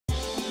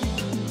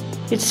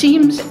It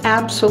seems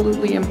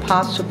absolutely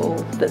impossible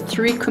that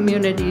three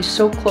communities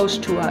so close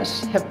to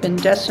us have been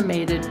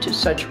decimated to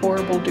such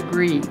horrible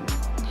degree.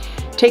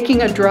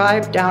 Taking a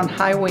drive down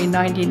Highway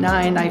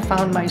 99, I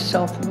found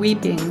myself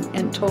weeping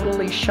and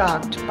totally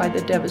shocked by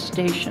the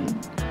devastation.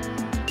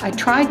 I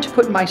tried to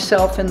put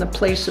myself in the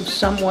place of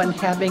someone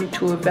having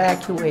to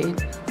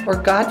evacuate or,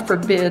 God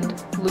forbid,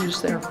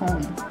 lose their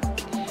home.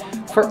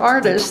 For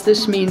artists,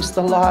 this means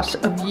the loss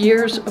of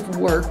years of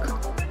work,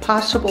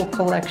 possible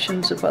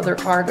collections of other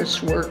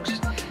artists' works,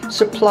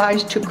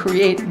 supplies to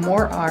create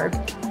more art,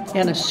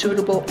 and a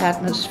suitable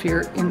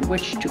atmosphere in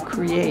which to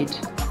create.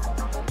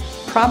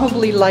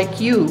 Probably like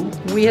you,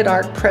 we at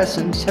Art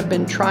Presence have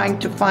been trying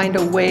to find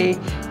a way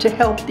to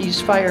help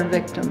these fire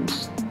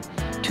victims.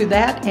 To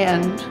that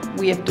end,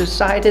 we have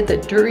decided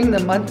that during the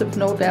month of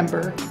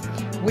November,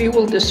 we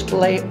will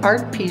display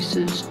art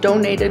pieces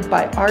donated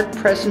by Art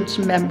Presence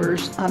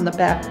members on the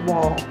back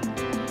wall.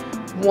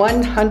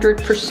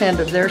 100%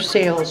 of their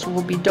sales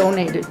will be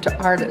donated to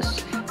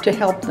artists to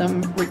help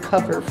them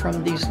recover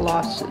from these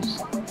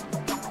losses.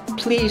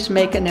 Please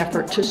make an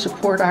effort to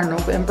support our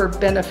November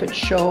benefit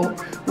show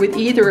with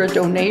either a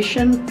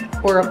donation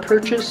or a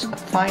purchase of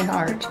fine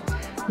art,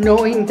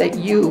 knowing that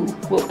you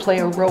will play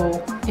a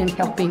role in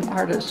helping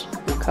artists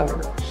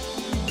recover.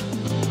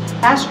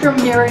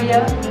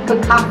 Astromeria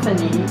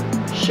Cacophony,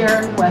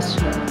 Sharon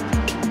Westner.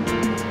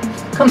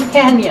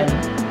 Companion,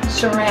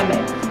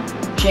 Ceramic,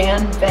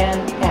 Jan Van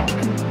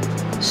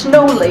Eck.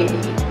 Snow Lady,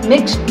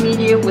 Mixed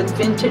Media with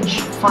Vintage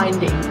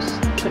Findings,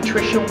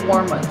 Patricia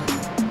Warmoth.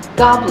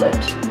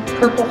 Goblet,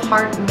 Purple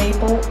Heart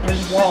Maple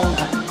and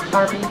Walnut,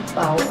 Harvey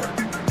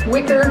Bauer.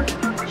 Wicker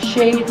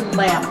Shade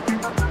Lamp,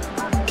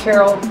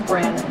 Carol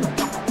Brannon.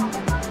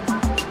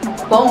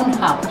 Bone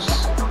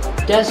House,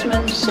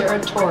 Desmond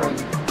Saratori.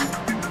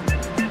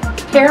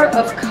 Pair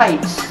of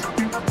Kites,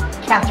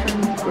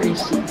 Catherine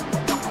Gracie.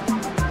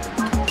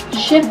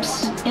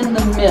 Ships in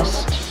the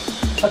Mist,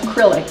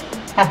 Acrylic,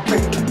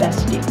 Patrick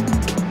Bestie.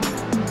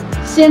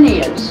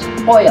 Zinnias,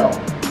 Oil,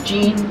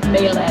 Jean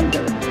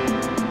Maylander.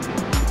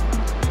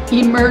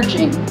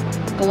 Emerging,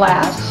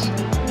 Glass,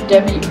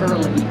 Debbie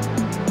Early.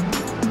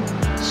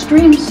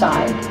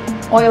 Streamside,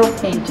 Oil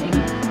Painting,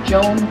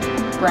 Joan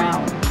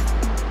Brown.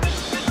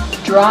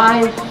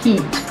 Dry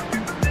Heat,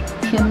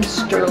 Kim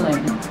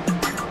Sterling.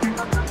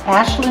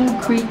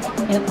 Ashland Creek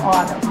in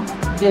Autumn,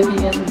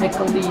 Vivian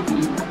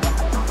Michelevi.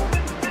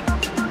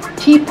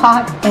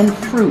 Teapot and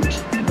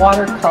Fruit,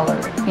 Watercolor,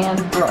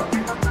 Anne Brooke.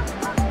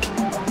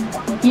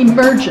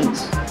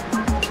 Emergence,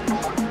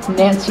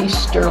 Nancy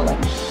Sterling.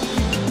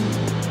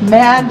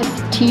 Mad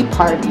Tea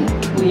Party,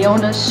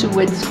 Leona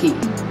Sawitsky.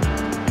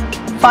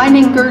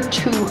 Feininger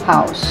 2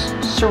 House,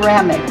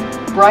 Ceramic,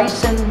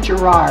 Bryson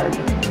Gerard.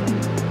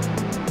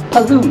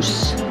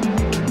 Palouse,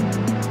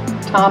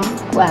 Tom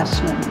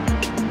Glassman.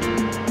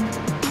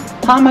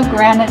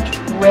 Pomegranate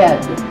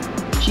Red,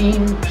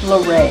 Jean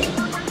Leray.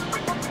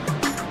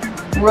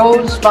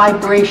 Rose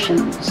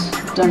Vibrations,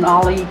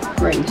 Denali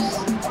Grace.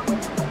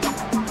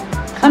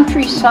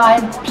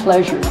 Countryside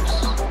Pleasures,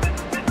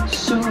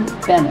 Sue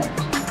Bennett.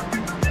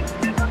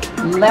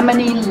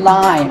 Lemony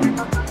Lime,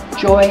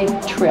 Joy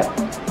Tripp.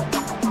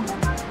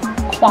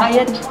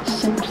 Quiet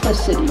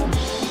Simplicity,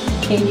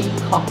 Katie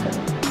Cocker.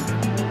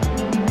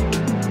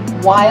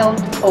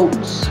 Wild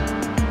Oats,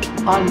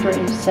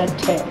 Andre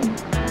Sete.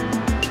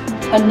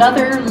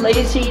 Another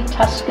Lazy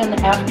Tuscan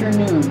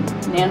Afternoon,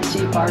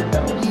 Nancy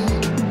Bardos.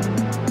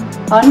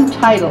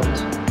 Untitled,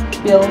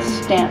 Bill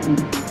Stanton.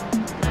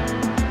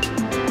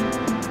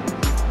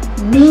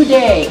 New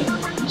Day,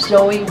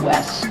 Zoe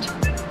West.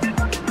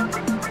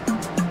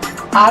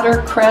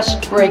 Otter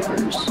Crest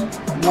Breakers,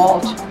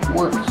 Walt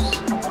Worths.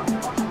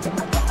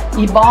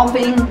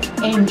 Evolving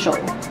Angel,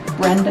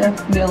 Brenda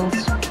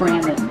Mills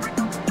Brannon.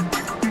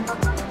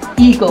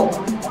 Eagle,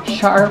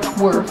 Sharp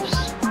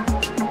Worths.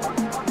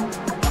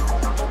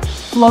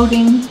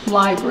 Floating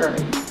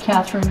Library,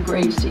 Catherine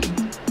Gracie.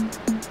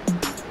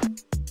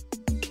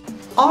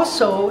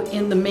 Also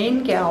in the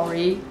main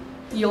gallery,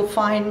 you'll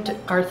find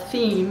our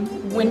theme,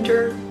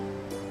 Winter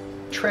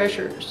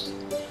Treasures.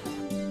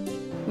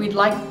 We'd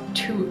like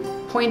to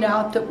point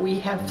out that we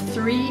have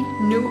 3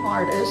 new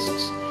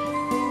artists,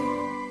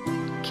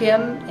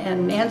 Kim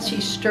and Nancy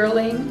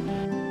Sterling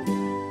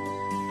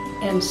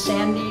and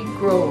Sandy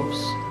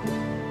Groves.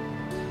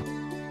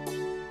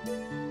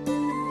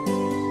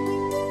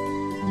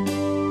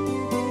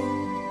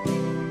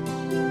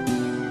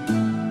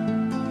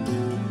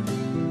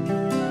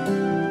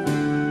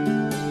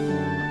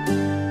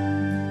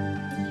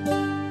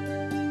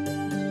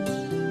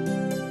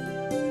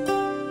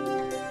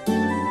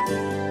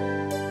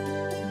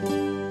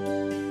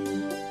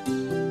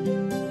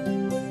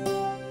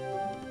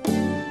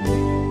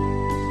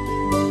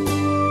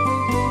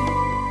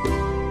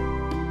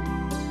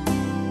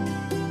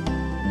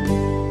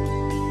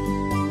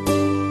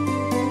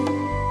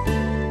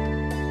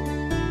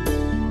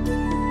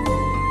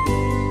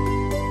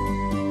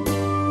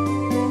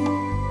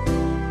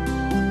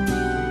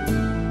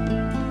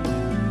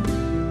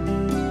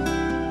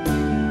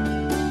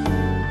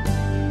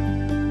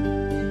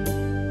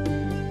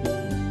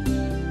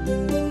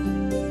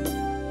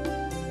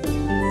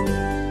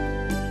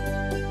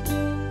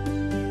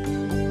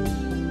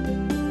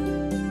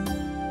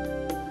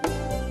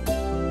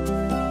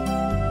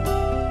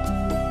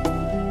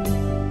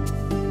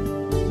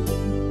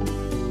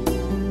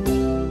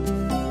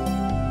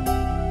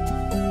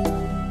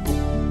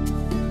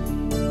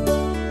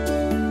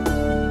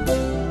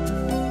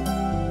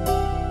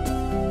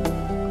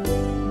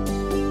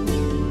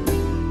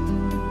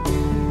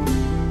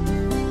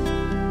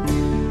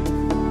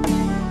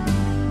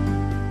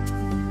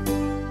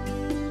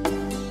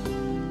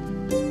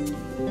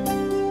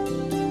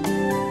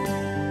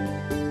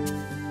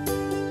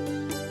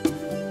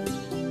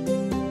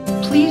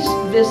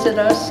 visit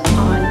us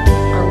on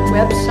our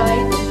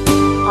website,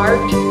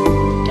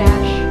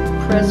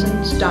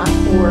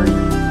 art-presence.org,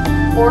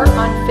 or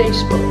on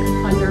Facebook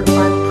under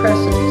Art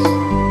Presence.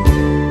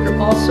 We're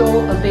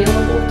also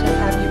available to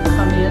have you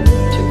come in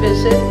to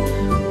visit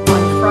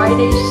on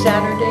Fridays,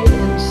 Saturdays,